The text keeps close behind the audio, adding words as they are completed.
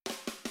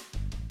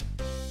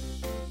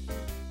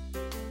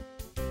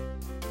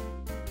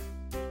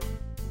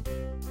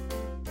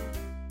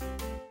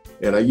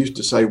And I used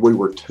to say we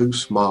were too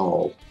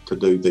small to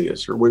do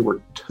this, or we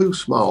were too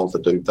small to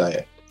do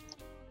that.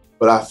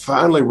 But I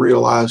finally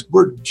realized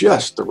we're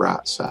just the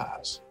right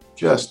size,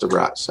 just the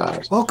right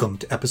size. Welcome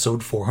to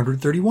episode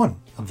 431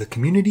 of the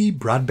Community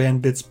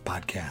Broadband Bits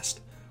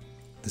podcast.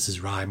 This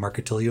is Rye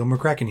Marketilio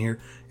McCracken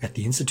here at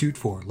the Institute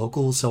for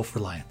Local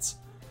Self-Reliance.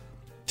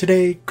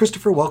 Today,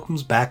 Christopher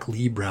welcomes back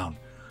Lee Brown,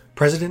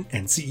 President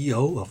and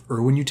CEO of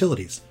Erwin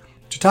Utilities,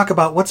 to talk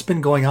about what's been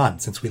going on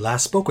since we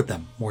last spoke with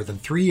them more than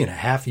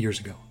 3.5 years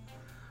ago.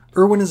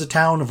 Erwin is a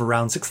town of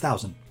around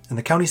 6,000 and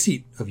the county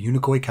seat of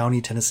Unicoi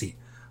County, Tennessee,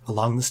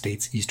 along the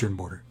state's eastern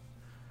border.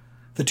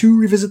 The two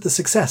revisit the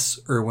success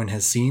Erwin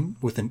has seen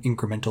with an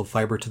incremental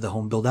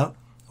fiber-to-the-home build-out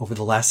over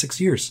the last 6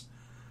 years.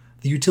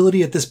 The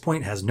utility at this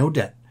point has no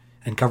debt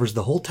and covers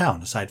the whole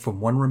town aside from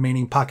one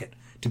remaining pocket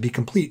to be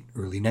complete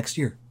early next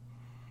year.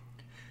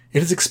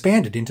 It has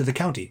expanded into the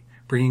county,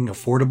 bringing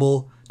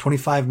affordable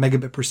 25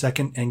 megabit per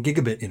second and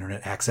gigabit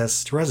internet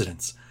access to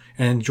residents,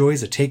 and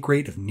enjoys a take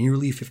rate of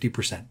nearly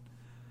 50%.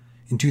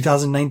 In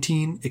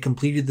 2019, it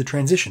completed the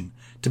transition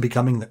to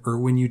becoming the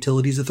Erwin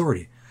Utilities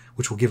Authority,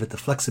 which will give it the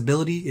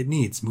flexibility it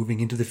needs moving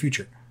into the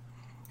future.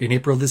 In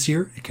April this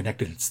year, it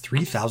connected its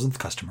 3,000th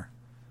customer.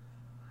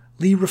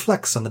 Lee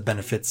reflects on the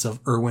benefits of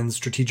Erwin's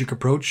strategic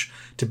approach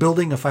to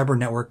building a fiber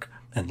network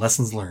and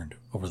lessons learned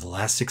over the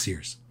last 6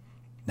 years.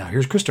 Now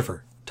here's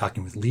Christopher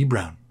talking with Lee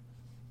Brown.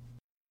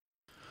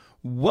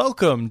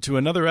 Welcome to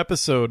another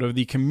episode of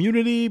the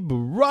Community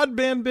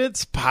Broadband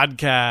Bits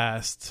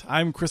podcast.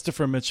 I'm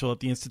Christopher Mitchell at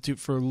the Institute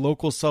for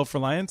Local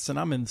Self-Reliance, and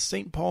I'm in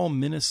St. Paul,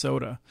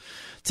 Minnesota.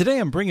 Today,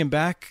 I'm bringing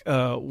back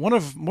one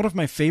of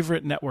my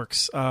favorite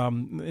networks,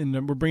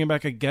 and we're bringing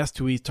back a guest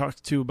who we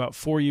talked to about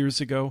 4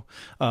 years ago,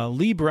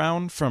 Lee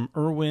Brown from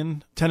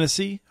Erwin,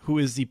 Tennessee, who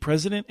is the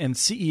president and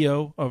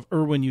CEO of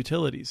Erwin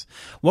Utilities.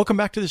 Welcome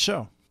back to the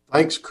show.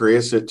 Thanks,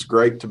 Chris. It's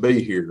great to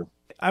be here.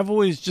 I've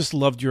always just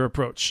loved your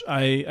approach.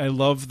 I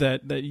love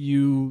that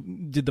you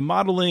did the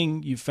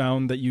modeling. You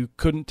found that you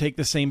couldn't take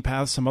the same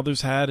path some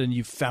others had, and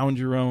you found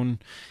your own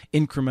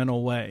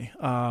incremental way.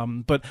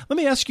 But let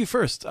me ask you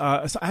first.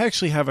 I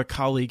actually have a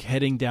colleague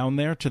heading down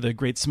there to the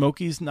Great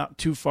Smokies, not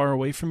too far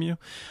away from you.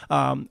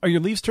 Are your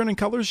leaves turning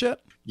colors yet?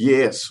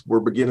 Yes,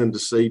 we're beginning to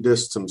see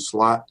just some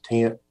slight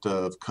tint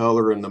of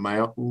color in the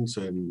mountains,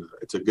 and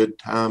it's a good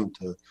time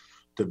to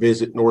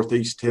visit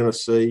Northeast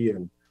Tennessee.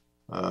 And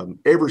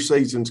every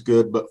season's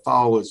good, but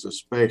fall is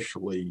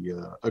especially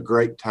a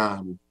great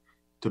time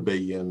to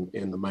be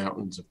in the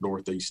mountains of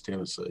Northeast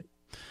Tennessee.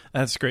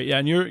 That's great. Yeah,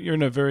 and you're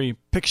in a very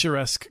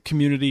picturesque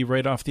community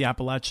right off the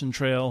Appalachian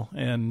Trail.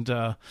 And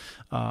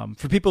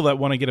for people that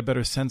want to get a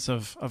better sense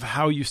of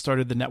how you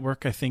started the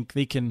network, I think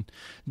they can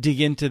dig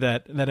into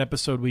that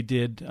episode we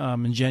did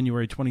in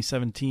January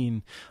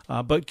 2017.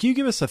 But can you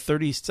give us a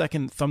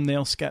 30-second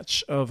thumbnail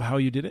sketch of how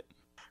you did it?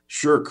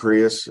 Sure,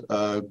 Chris.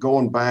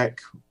 Going back,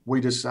 we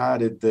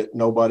decided that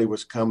nobody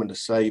was coming to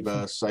save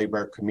us, save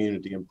our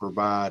community, and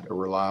provide a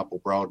reliable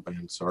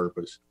broadband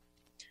service.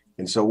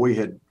 And so we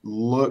had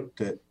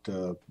looked at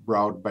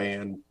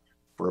broadband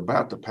for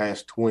about the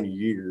past 20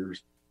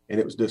 years, and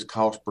it was just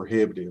cost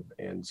prohibitive.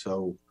 And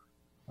so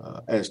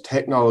as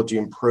technology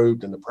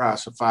improved and the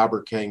price of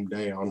fiber came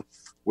down,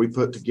 we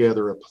put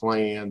together a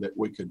plan that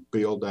we could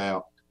build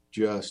out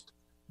just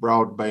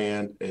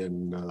broadband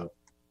and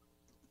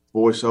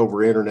voice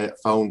over internet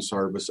phone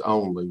service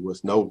only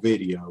with no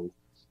video.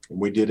 And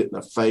we did it in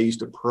a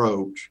phased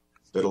approach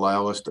that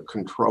allow us to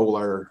control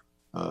our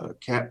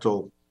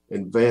capital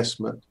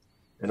investment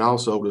and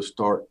also to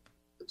start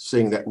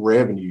seeing that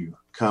revenue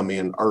come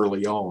in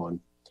early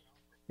on.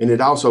 And it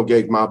also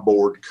gave my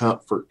board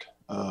comfort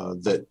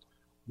that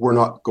we're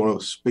not going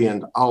to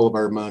spend all of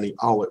our money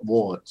all at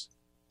once.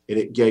 And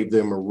it gave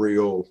them a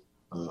real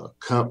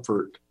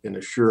comfort and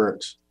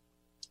assurance.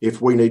 If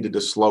we needed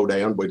to slow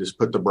down, we just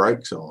put the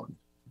brakes on.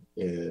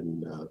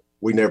 And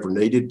we never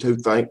needed to,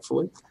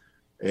 thankfully.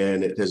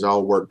 And it has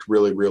all worked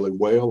really, really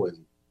well.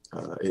 And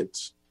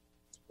it's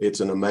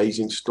an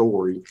amazing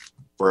story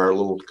for our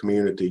little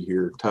community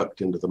here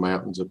tucked into the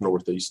mountains of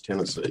Northeast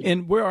Tennessee.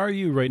 And where are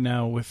you right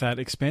now with that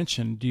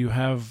expansion? Do you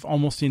have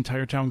almost the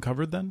entire town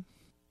covered then?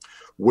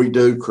 We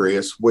do,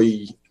 Chris.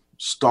 We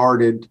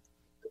started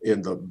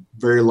in the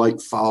very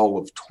late fall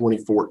of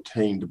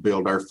 2014 to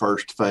build our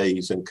first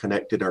phase and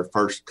connected our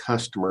first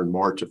customer in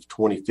March of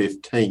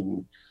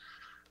 2015.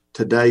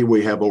 Today,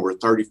 we have over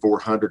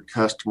 3,400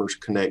 customers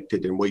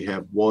connected, and we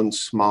have one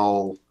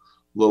small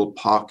little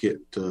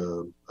pocket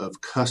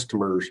of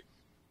customers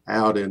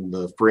out in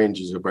the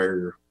fringes of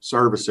our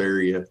service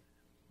area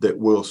that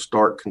we'll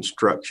start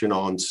construction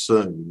on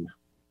soon.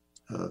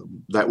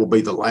 That will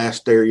be the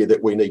last area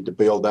that we need to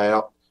build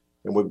out.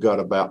 And we've got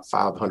about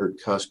 500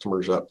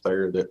 customers up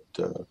there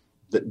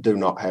that do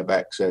not have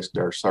access to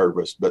our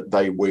service, but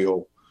they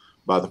will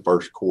by the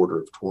first quarter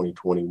of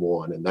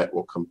 2021, and that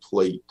will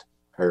complete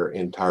our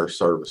entire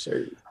service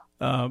area.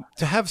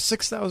 To have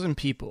 6,000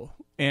 people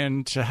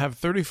and to have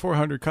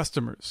 3,400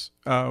 customers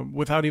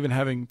without even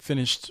having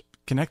finished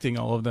connecting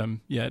all of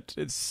them yet,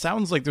 it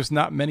sounds like there's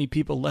not many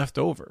people left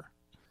over.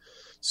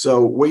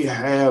 So we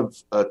have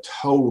a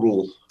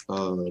total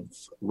of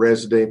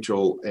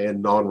residential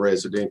and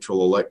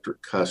non-residential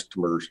electric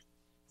customers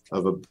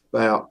of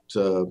about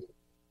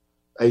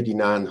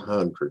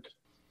 8,900.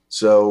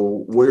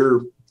 So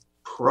we're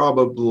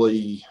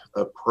probably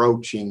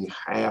approaching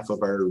half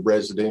of our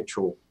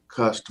residential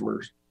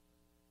customers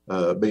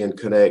being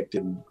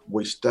connected.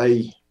 We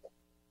stay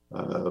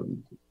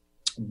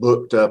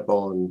booked up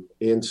on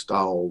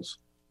installs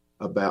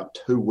about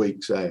 2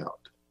 weeks out.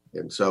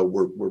 And so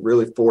we're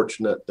really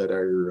fortunate that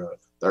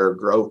our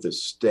growth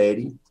is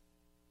steady.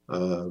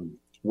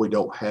 We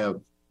don't have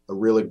a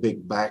really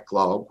big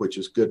backlog, which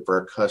is good for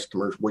our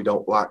customers. We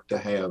don't like to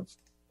have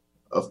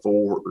a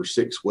 4 or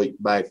 6 week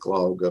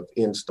backlog of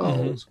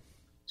installs. Mm-hmm.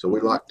 So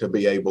we like to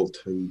be able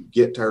to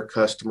get to our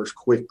customers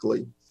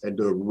quickly and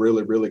do a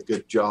really, really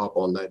good job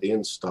on that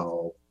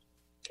install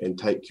and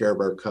take care of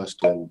our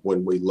customer.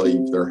 When we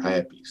leave, they're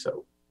happy.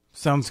 So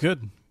sounds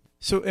good.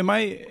 So am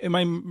I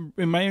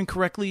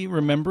incorrectly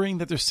remembering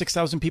that there's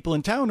 6,000 people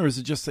in town, or is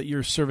it just that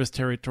your service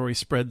territory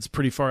spreads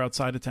pretty far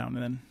outside of town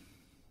then?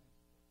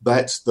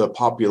 That's the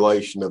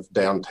population of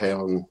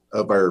downtown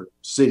of our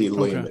city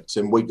limits,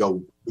 and we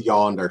go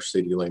beyond our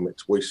city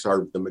limits. We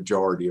serve the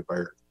majority of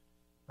our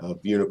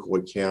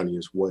Unicoi County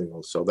as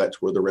well. So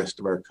that's where the rest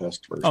of our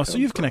customers come so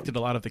you've from. Connected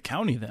a lot of the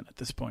county then at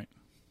this point.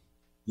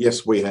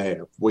 Yes, we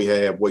have.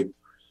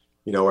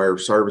 Our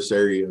service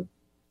area,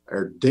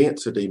 our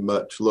density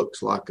much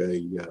looks like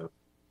a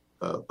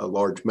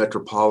large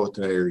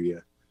metropolitan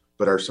area,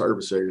 but our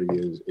service area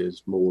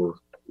is more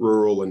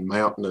rural and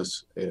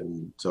mountainous,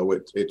 and so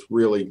it's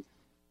really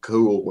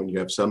cool when you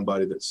have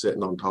somebody that's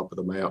sitting on top of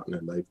the mountain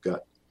and they've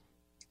got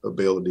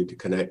ability to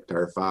connect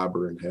our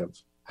fiber and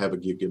have a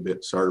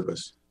gigabit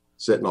service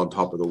sitting on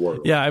top of the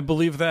world. Yeah, I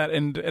believe that,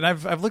 and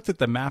I've looked at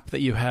the map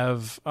that you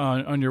have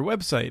on your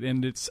website,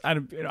 and it's not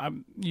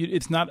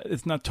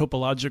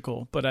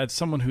topological, but as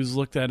someone who's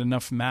looked at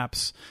enough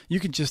maps,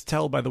 you can just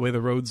tell by the way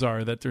the roads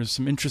are that there's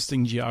some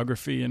interesting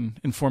geography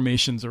and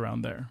formations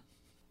around there.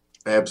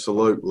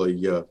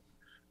 Absolutely.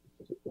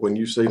 When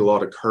you see a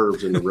lot of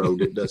curves in the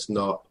road, it does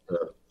not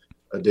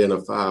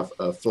identify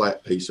a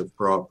flat piece of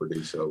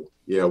property. So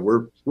yeah,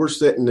 we're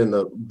sitting in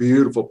a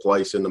beautiful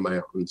place in the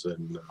mountains,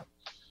 and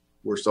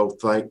we're so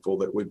thankful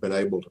that we've been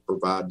able to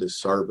provide this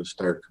service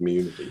to our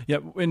community. Yeah,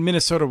 in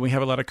Minnesota, we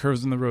have a lot of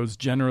curves in the roads.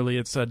 Generally,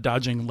 it's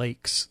dodging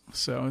lakes,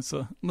 so it's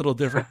a little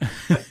different.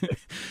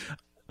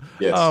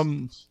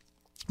 Yes.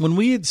 When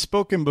we had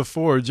spoken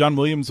before, John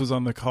Williams was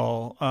on the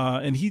call,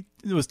 and he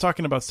was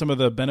talking about some of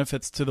the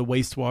benefits to the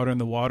wastewater and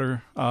the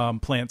water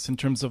plants in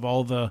terms of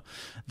all the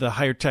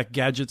higher tech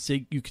gadgets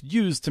that you could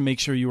use to make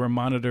sure you are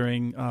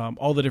monitoring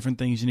all the different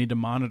things you need to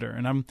monitor.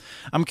 And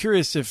I'm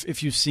curious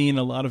if you've seen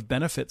a lot of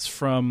benefits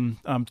from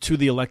to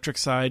the electric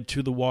side,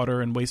 to the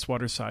water and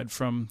wastewater side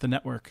from the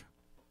network.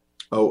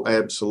 Oh,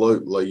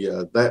 absolutely.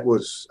 That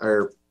was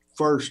our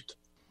first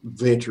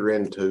venture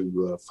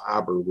into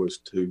fiber, was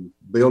to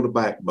build a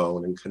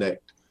backbone and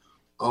connect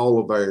all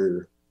of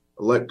our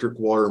electric,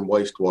 water, and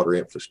wastewater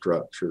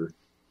infrastructure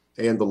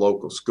and the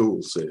local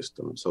school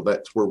system. So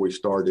that's where we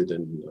started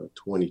in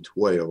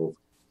 2012.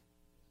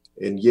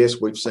 And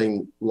yes, we've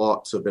seen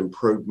lots of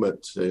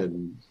improvements.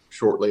 And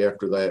shortly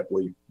after that,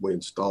 we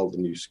installed the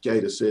new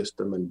SCADA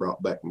system and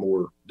brought back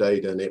more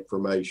data and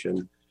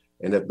information,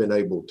 and have been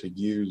able to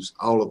use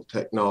all of the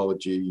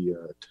technology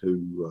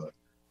to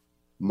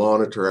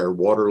monitor our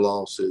water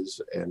losses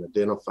and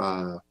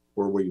identify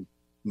where we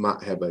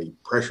might have a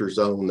pressure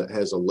zone that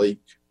has a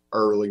leak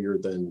earlier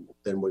than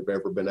we've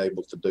ever been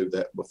able to do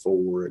that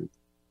before. And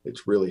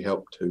it's really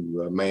helped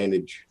to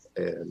manage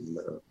and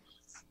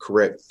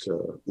correct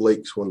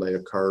leaks when they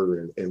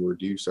occur and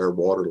reduce our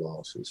water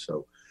losses.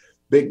 So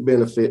big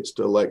benefits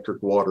to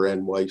electric, water,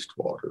 and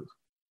wastewater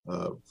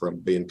from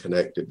being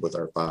connected with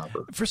our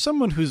fiber. For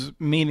someone whose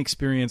main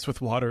experience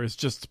with water is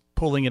just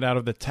pulling it out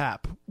of the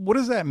tap, what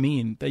does that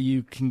mean that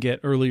you can get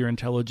earlier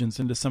intelligence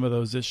into some of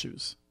those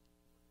issues?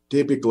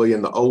 Typically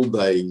in the old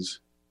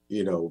days,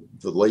 the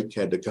leak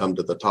had to come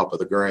to the top of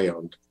the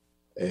ground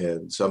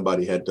and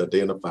somebody had to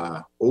identify,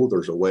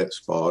 there's a wet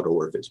spot,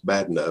 or if it's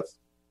bad enough,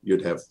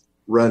 you'd have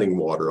running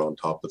water on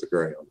top of the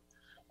ground.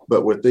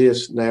 But with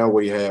this, now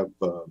we have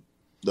the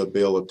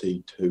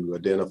ability to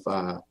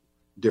identify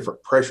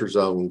different pressure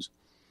zones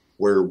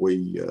where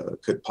we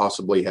could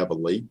possibly have a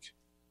leak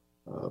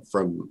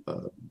from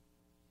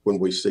when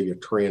we see a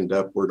trend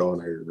upward on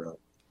our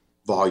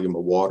volume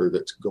of water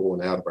that's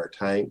going out of our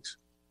tanks,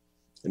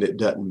 and it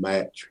doesn't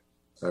match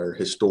our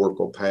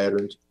historical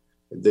patterns.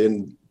 And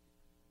then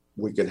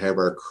we can have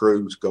our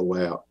crews go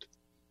out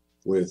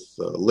with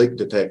leak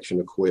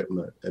detection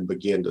equipment and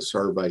begin to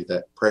survey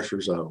that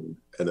pressure zone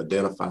and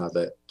identify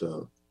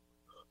that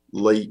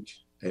leak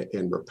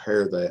and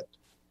repair that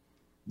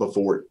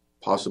before it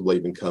possibly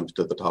even comes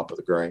to the top of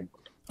the ground.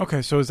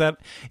 Okay, so is that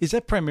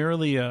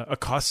primarily a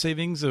cost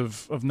savings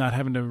of not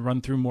having to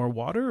run through more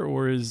water,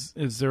 or is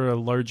there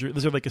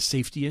like a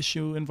safety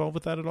issue involved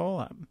with that at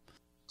all?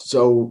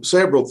 So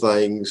several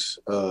things.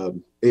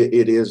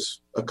 It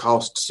is a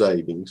cost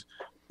savings,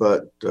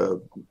 but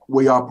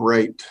we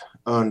operate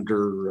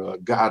under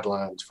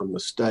guidelines from the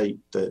state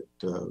that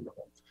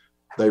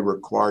they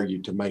require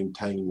you to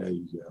maintain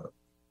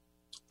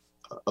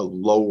a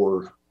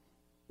lower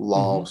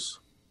loss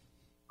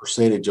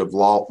percentage of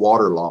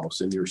water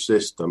loss in your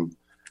system.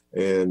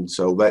 And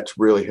so that's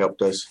really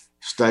helped us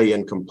stay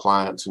in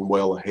compliance and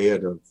well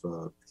ahead of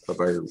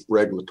our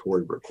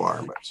regulatory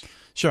requirements.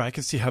 Sure, I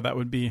can see how that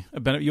would be a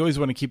benefit. You always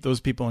want to keep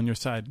those people on your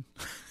side.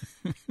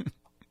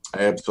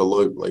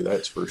 Absolutely,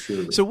 that's for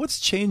sure. So what's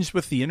changed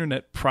with the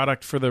internet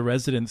product for the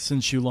residents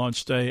since you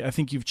launched? I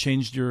think you've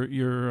changed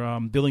your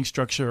billing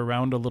structure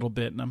around a little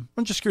bit, and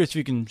I'm just curious if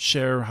you can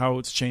share how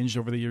it's changed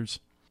over the years.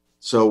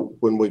 So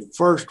when we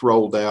first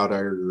rolled out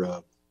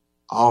our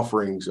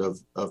offerings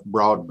of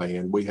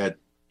broadband, we had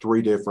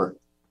 3 different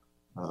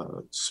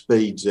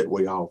speeds that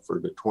we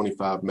offered: a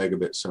 25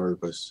 megabit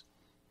service,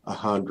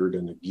 100,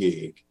 and a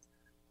gig.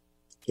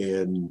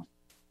 And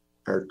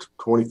our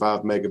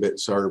 25 megabit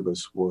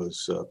service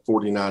was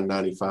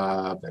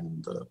 $49.95,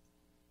 and the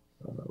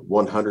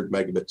 100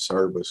 megabit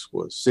service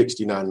was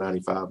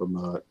 $69.95 a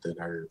month. And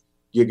our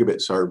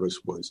gigabit service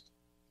was,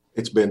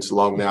 it's been so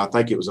long now, I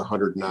think it was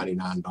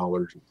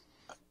 $199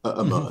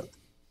 a month.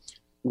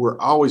 We're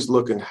always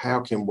looking, how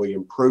can we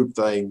improve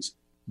things,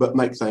 but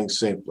make things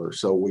simpler?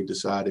 So we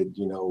decided,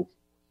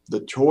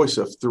 the choice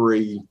of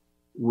 3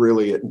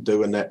 really isn't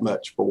doing that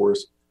much for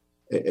us.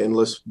 And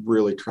let's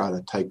really try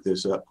to take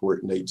this up where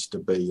it needs to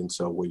be. And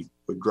so we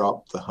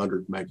dropped the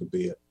 100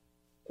 megabit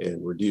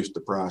and reduced the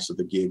price of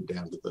the gig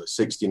down to the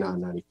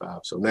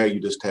 $69.95. So now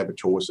you just have a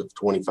choice of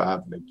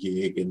 25 and a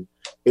gig.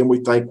 And we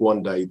think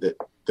one day that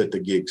the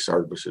gig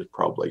service is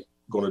probably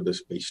going to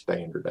just be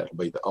standard. That'll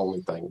be the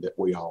only thing that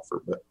we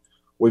offer. But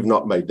we've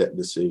not made that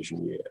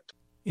decision yet.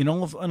 In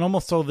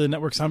almost all the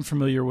networks I'm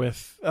familiar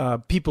with,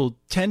 people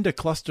tend to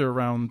cluster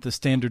around the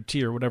standard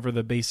tier, whatever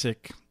the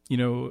basic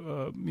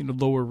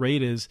lower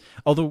rate is.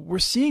 Although we're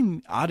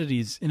seeing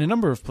oddities in a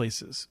number of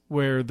places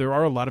where there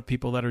are a lot of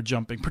people that are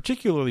jumping,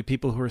 particularly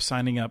people who are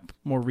signing up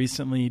more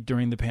recently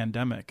during the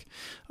pandemic.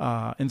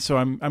 And so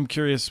I'm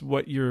curious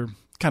what your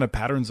kind of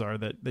patterns are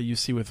that you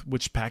see with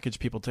which package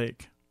people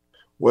take.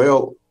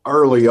 Well,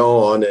 early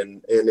on,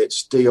 and it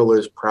still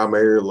is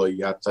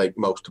primarily, I think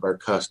most of our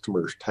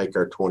customers take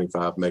our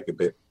 25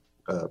 megabit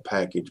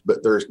package,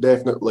 but there's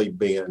definitely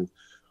been,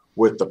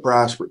 with the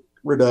price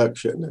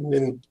reduction and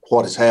then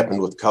what has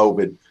happened with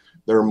COVID,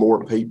 there are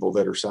more people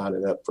that are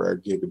signing up for our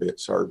gigabit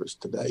service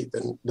today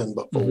than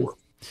before.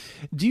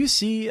 Do you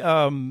see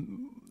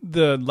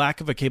the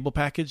lack of a cable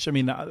package? I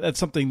mean, that's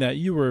something that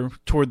you were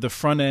toward the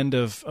front end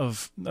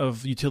of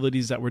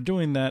utilities that were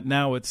doing that.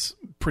 Now it's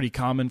pretty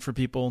common for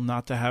people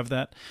not to have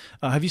that.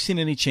 Have you seen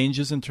any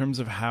changes in terms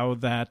of how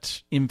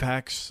that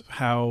impacts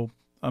how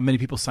many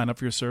people sign up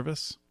for your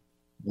service?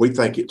 We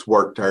think it's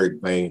worked to our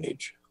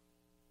advantage.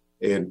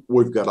 And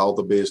we've got all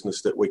the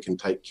business that we can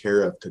take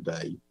care of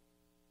today.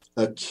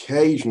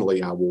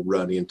 Occasionally, I will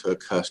run into a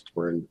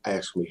customer and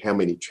ask me, how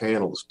many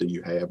channels do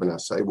you have? And I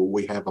say, well,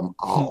 we have them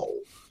all.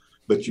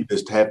 But you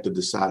just have to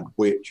decide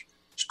which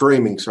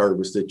streaming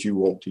service that you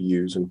want to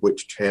use and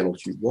which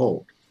channels you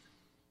want.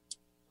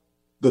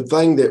 The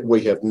thing that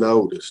we have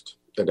noticed,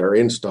 and our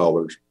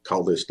installers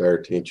call this to our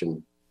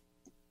attention,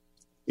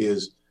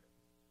 is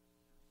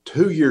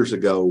 2 years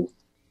ago,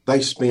 they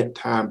spent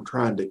time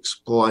trying to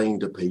explain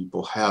to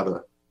people how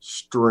to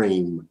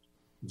stream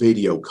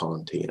video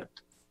content.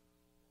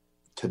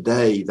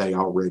 Today, they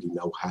already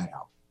know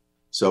how.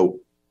 So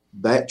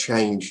that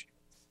changed.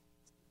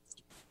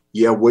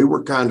 Yeah, we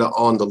were kind of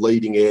on the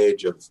leading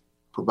edge of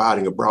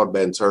providing a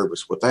broadband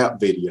service without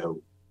video.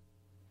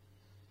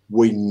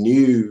 We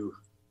knew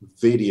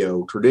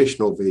video,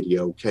 traditional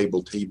video,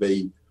 cable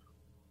TV,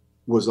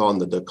 was on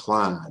the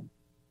decline.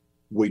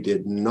 We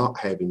did not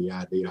have any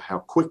idea how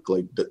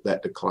quickly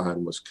that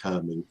decline was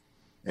coming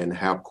and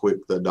how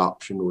quick the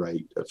adoption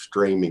rate of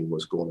streaming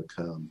was going to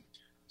come.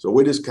 So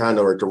we just kind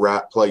of are at the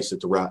right place at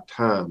the right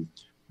time.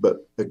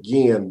 But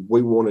again,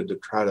 we wanted to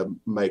try to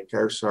make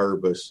our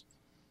service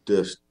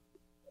just,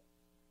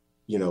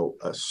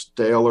 a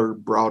stellar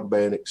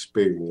broadband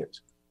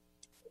experience.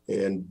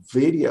 And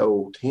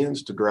video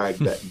tends to drag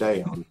that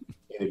down.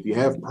 And if you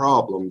have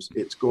problems,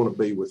 it's going to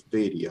be with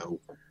video.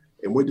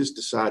 And we just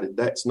decided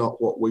that's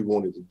not what we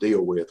wanted to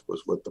deal with,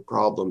 was with the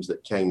problems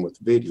that came with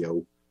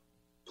video.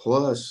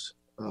 Plus,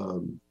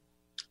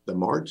 the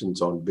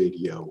margins on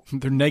video.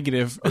 They're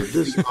negative. Are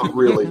just not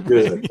really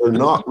good. They're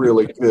not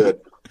really good.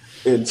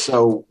 And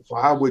so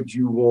why would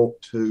you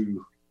want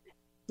to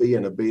be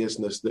in a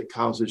business that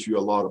causes you a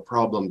lot of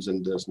problems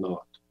and does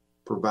not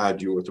provide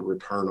you with a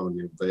return on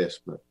your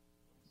investment?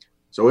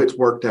 So it's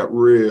worked out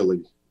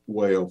really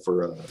well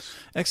for us.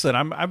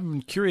 Excellent.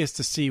 I'm curious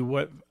to see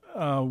what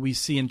we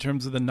see in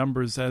terms of the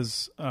numbers,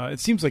 as it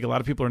seems like a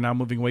lot of people are now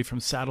moving away from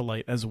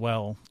satellite as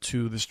well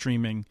to the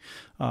streaming.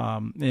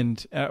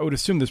 And I would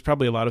assume there's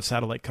probably a lot of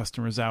satellite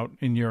customers out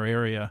in your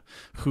area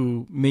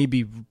who may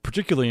be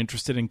particularly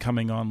interested in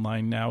coming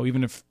online now.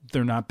 Even if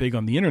they're not big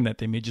on the internet,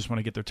 they may just want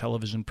to get their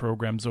television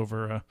programs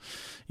over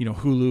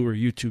Hulu or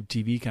YouTube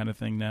TV kind of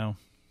thing now.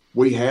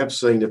 We have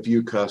seen a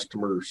few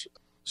customers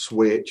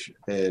switch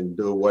and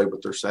do away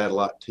with their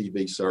satellite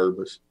TV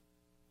service.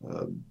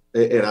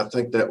 And I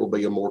think that will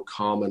be a more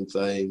common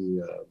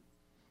thing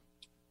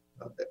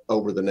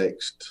over the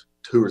next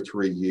 2 or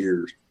 3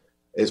 years.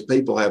 As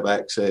people have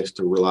access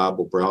to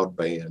reliable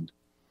broadband,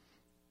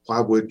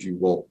 why would you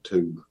want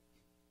to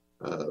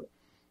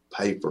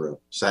pay for a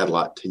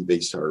satellite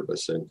TV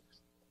service? And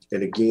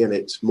again,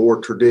 it's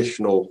more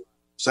traditional.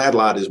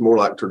 Satellite is more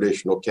like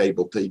traditional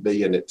cable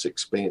TV, and it's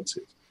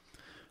expensive.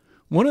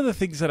 One of the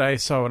things that I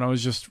saw when I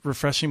was just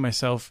refreshing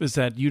myself is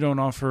that you don't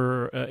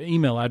offer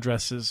email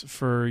addresses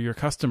for your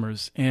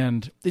customers.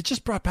 And it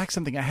just brought back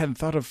something I hadn't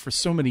thought of for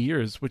so many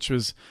years, which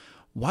was,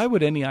 why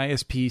would any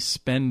ISP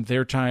spend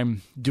their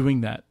time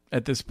doing that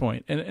at this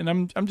point?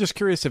 And I'm just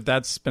curious if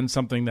that's been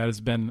something that has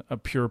been a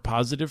pure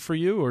positive for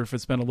you, or if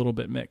it's been a little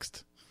bit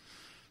mixed.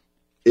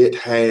 It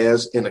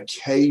has, and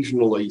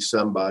occasionally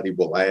somebody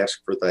will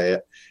ask for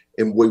that,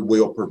 and we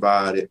will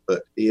provide it,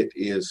 but it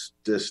is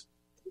just,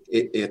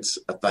 it's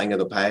a thing of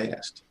the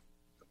past.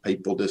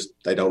 People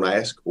they don't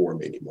ask for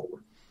them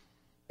anymore.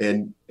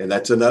 And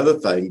that's another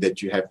thing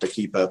that you have to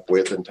keep up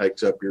with and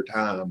takes up your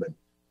time.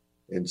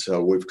 And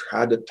so we've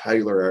tried to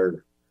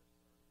tailor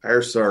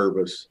our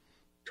service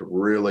to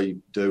really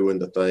doing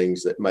the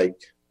things that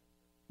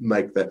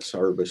make that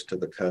service to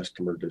the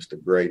customer just a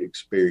great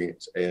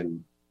experience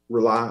and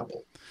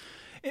reliable.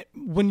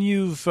 When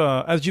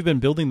as you've been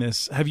building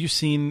this, have you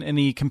seen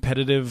any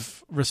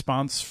competitive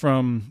response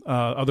from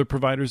other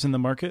providers in the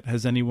market?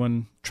 Has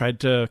anyone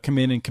tried to come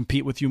in and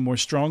compete with you more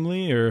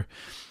strongly, or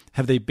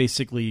have they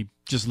basically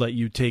just let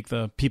you take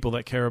the people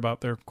that care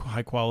about their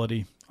high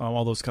quality,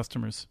 all those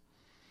customers?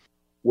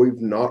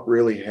 We've not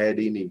really had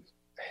any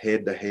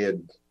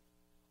head-to-head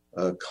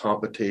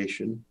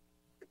competition.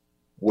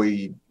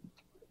 We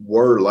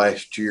were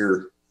last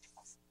year,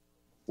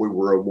 we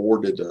were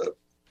awarded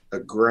a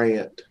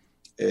grant,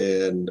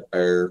 and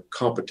our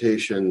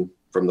competition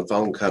from the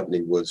phone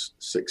company was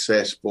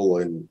successful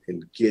in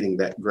getting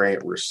that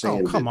grant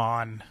rescinded. Oh, come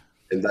on.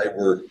 And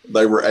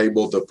they were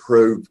able to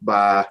prove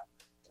by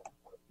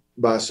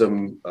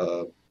some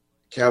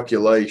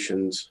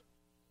calculations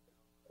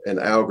and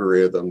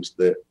algorithms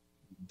that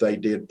they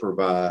did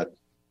provide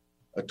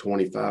a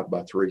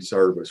 25x3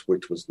 service,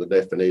 which was the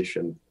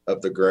definition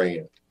of the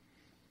grant.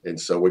 And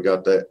so we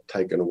got that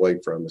taken away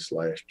from us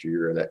last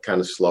year, and that kind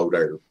of slowed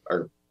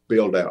our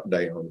build out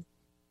down.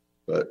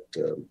 But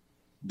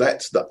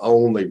that's the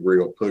only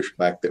real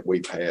pushback that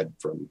we've had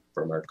from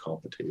our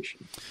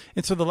competition.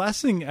 And so the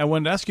last thing I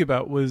wanted to ask you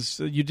about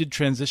was you did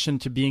transition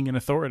to being an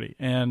authority,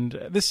 and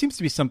this seems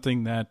to be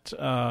something that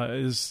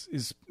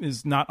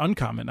is not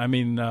uncommon. I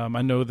mean,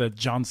 I know that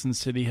Johnson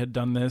City had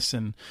done this,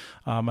 and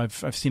I've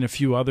seen a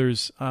few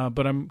others.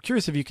 But I'm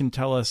curious if you can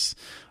tell us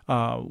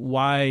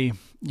why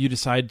you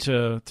decide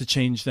to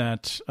change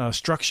that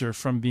structure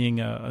from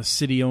being a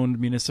city-owned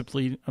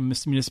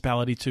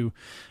municipality to,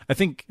 I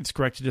think it's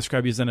correct to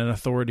describe you as an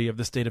authority of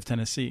the state of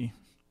Tennessee.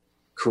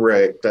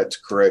 Correct. That's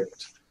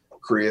correct,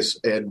 Chris.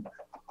 And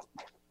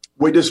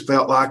we just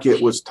felt like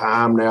it was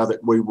time now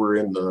that we were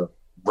in the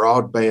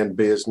broadband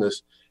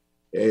business,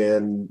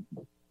 and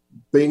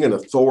being an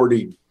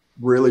authority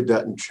really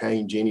doesn't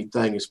change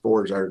anything as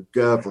far as our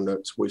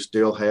governance. We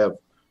still have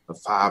a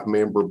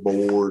 5-member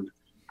board,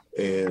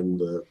 and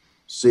the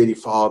city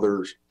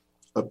fathers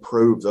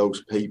approve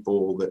those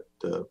people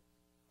that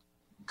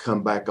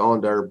come back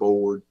onto our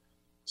board.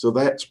 So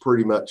that's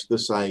pretty much the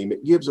same.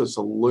 It gives us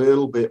a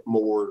little bit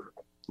more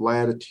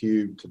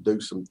latitude to do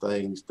some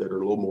things that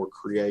are a little more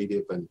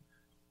creative and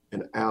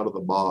out of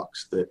the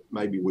box that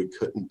maybe we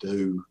couldn't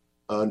do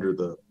under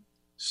the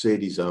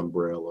city's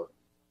umbrella.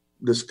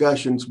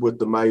 Discussions with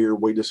the mayor,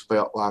 we just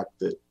felt like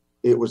that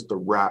it was the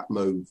right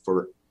move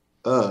for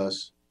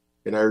us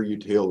and our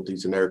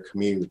utilities and our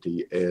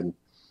community, and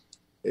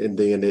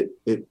then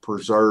it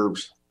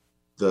preserves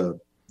the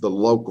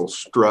local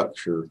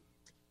structure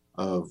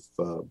of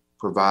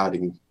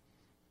providing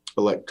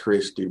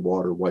electricity,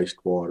 water,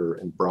 wastewater,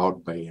 and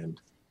broadband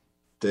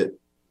that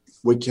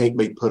we can't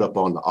be put up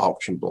on the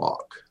auction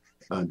block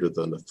under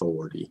an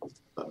authority.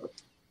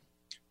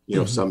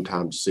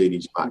 Sometimes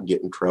cities might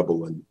get in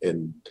trouble, and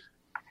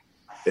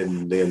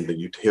then the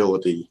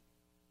utility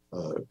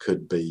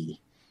could be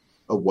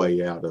a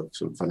way out of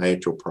some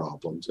financial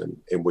problems.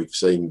 And we've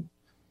seen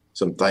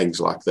some things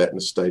like that in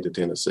the state of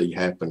Tennessee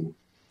happen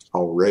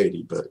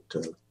already, but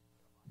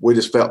we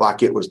just felt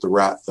like it was the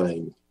right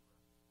thing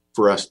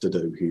for us to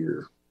do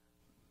here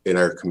in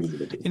our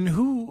community. And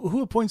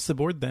who appoints the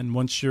board then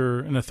once you're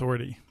an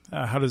authority?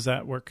 How does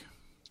that work?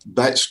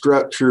 That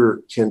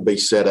structure can be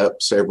set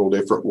up several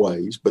different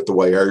ways, but the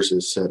way ours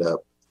is set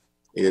up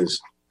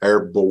is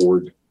our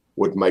board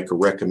would make a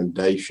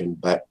recommendation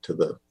back to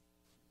the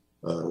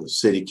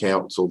city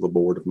council, the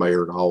board of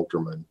mayor and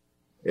aldermen,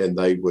 and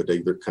they would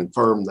either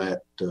confirm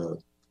that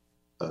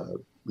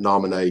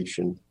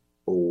nomination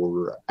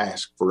or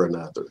ask for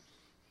another.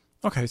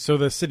 Okay, so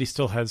the city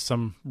still has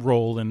some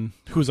role in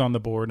who's on the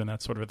board and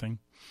that sort of thing.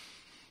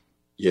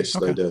 Yes,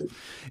 okay. They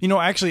do.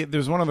 Actually,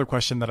 there's one other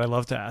question that I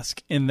love to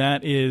ask, and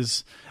that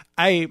is,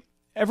 I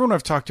everyone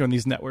I've talked to on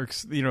these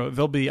networks,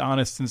 they'll be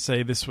honest and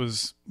say this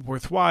was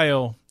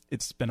worthwhile.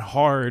 It's been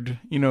hard.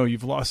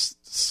 You've had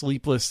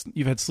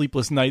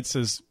sleepless nights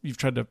as you've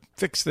tried to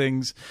fix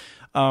things.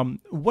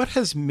 What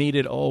has made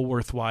it all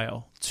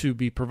worthwhile to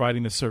be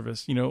providing the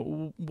service?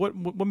 What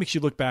makes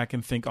you look back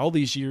and think all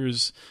these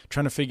years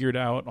trying to figure it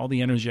out, all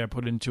the energy I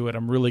put into it,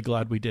 I'm really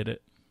glad we did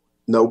it.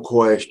 No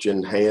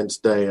question, hands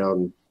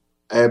down,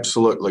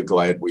 absolutely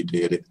glad we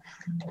did it.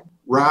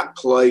 Right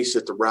place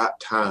at the right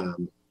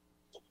time.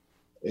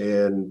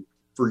 And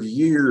for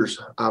years,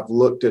 I've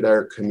looked at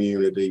our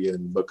community,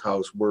 and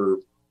because we're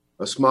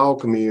a small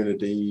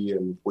community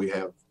and we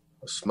have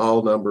a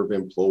small number of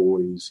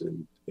employees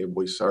and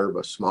we serve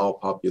a small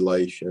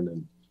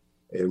population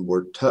and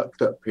we're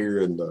tucked up here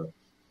in the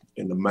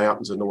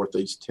mountains of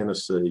Northeast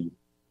Tennessee.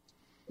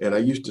 And I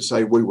used to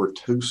say we were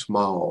too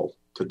small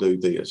to do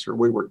this, or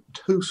we were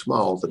too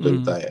small to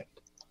do that.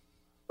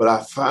 But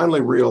I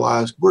finally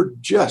realized we're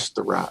just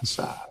the right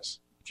size.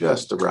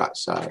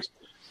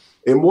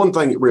 And one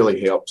thing that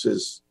really helps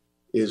is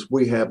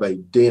we have a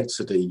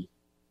density,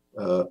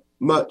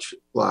 much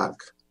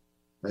like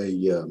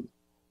a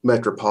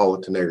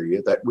metropolitan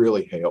area. That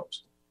really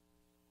helps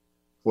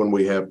when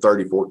we have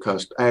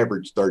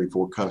average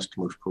 34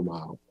 customers per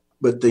mile.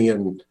 But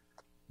then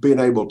being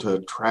able to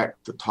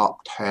attract the top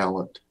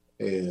talent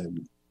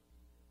and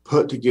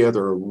put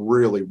together a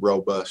really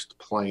robust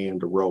plan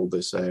to roll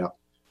this out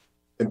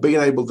and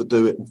being able to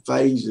do it in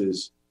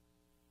phases.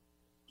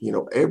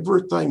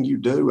 Everything you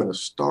do in a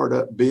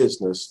startup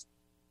business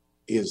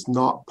is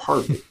not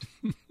perfect.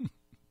 And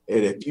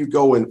if you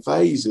go in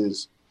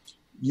phases,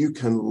 you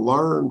can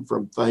learn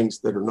from things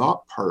that are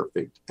not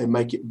perfect and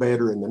make it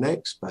better in the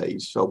next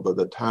phase. So by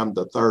the time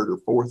the third or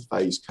fourth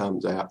phase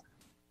comes out,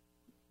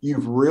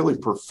 you've really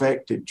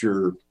perfected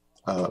your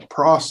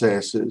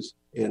processes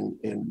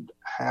and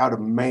how to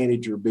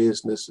manage your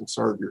business and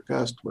serve your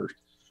customers.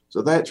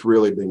 So that's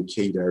really been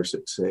key to our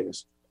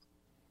success.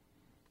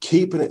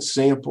 Keeping it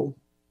simple,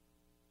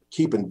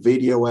 keeping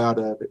video out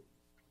of it.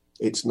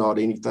 It's not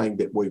anything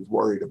that we've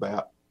worried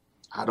about.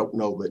 I don't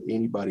know that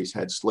anybody's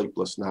had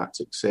sleepless nights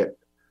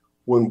except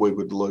when we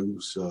would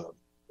lose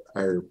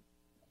our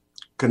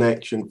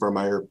connection from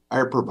our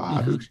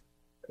providers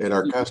and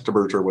our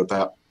customers are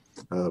without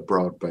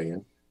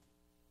broadband.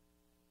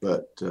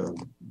 But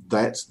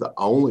that's the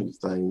only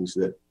things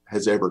that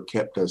has ever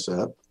kept us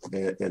up,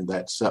 and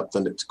that's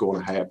something that's going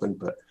to happen.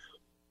 But,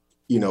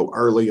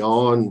 early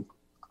on,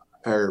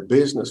 our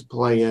business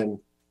plan,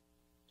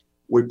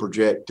 we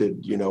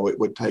projected, it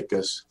would take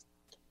us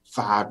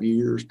 5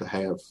 years to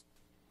have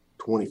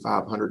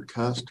 2,500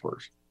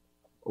 customers.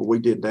 We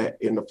did that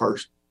in the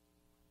first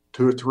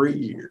 2 or 3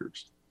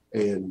 years.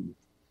 And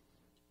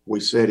we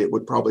said it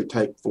would probably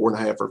take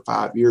 4.5 or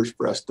 5 years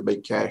for us to be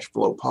cash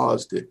flow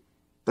positive.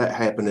 That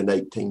happened in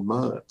 18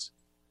 months.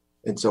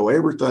 And so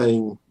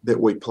everything that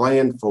we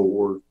planned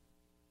for,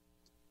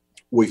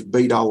 we've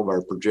beat all of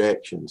our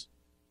projections.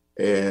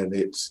 And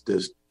it's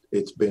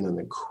been an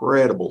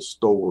incredible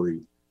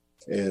story.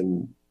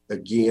 And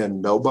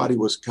again, nobody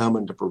was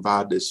coming to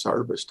provide this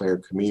service to our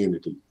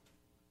community.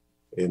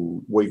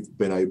 And we've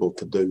been able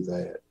to do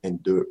that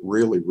and do it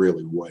really,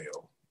 really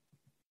well.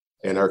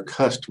 And our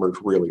customers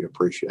really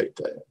appreciate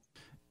that.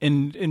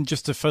 And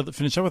just to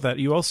finish up with that,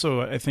 you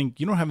also, I think,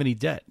 you don't have any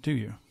debt, do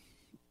you?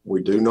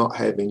 We do not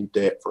have any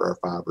debt for our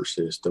fiber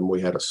system.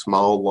 We had a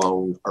small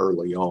loan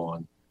early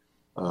on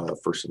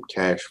for some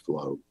cash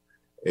flow.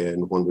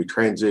 And when we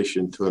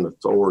transitioned to an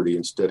authority,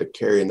 instead of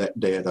carrying that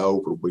debt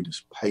over, we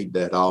just paid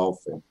that off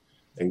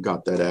and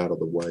got that out of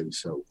the way.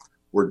 So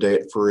we're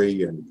debt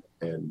free and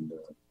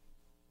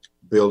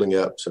building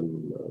up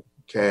some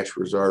cash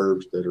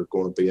reserves that are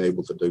going to be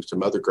able to do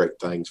some other great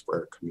things for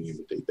our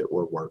community that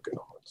we're working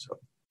on. So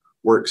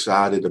we're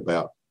excited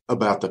about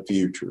the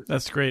future.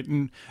 That's great.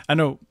 And I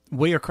know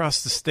way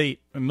across the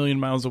state, a million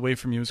miles away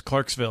from you, is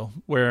Clarksville,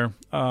 where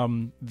I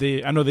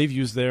know they've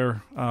used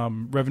their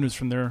revenues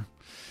from their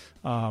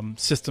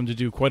system to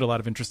do quite a lot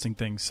of interesting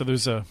things. So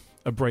there's a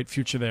bright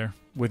future there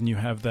when you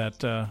have that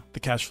the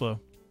cash flow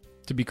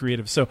to be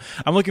creative. So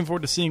I'm looking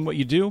forward to seeing what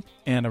you do,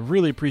 and I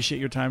really appreciate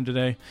your time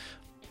today.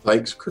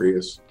 Thanks,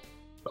 Chris.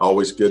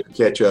 Always good to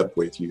catch up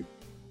with you.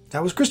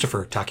 That was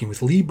Christopher talking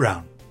with Lee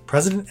Brown,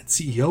 President and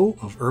CEO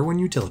of Erwin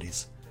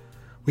Utilities.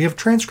 We have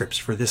transcripts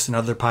for this and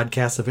other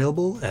podcasts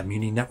available at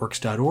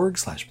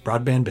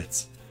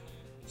muninetworks.org/broadbandbits.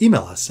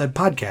 Email us at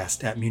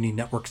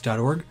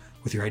podcast@muninetworks.org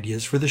with your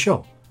ideas for the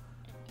show.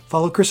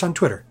 Follow Chris on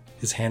Twitter.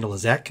 His handle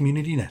is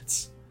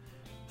 @CommunityNets.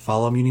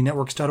 Follow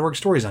muninetworks.org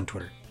stories on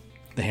Twitter.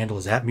 The handle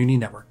is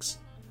 @muninetworks.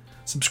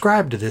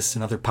 Subscribe to this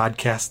and other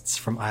podcasts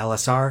from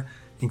ILSR,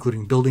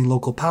 including Building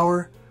Local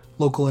Power,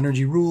 Local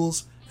Energy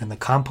Rules, and the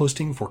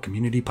Composting for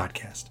Community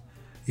podcast.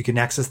 You can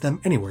access them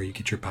anywhere you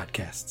get your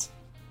podcasts.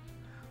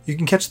 You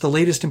can catch the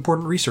latest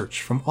important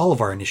research from all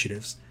of our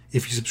initiatives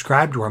if you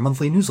subscribe to our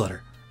monthly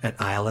newsletter at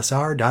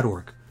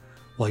ilsr.org.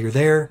 While you're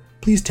there,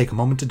 please take a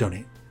moment to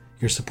donate.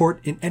 Your support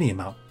in any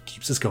amount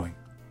keeps us going.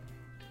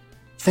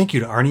 Thank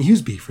you to Arnie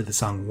Huseby for the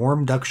song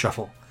Warm Duck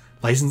Shuffle,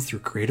 licensed through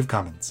Creative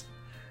Commons.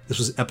 This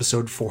was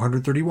episode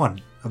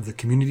 431 of the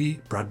Community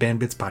Broadband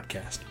Bits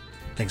podcast.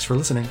 Thanks for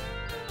listening.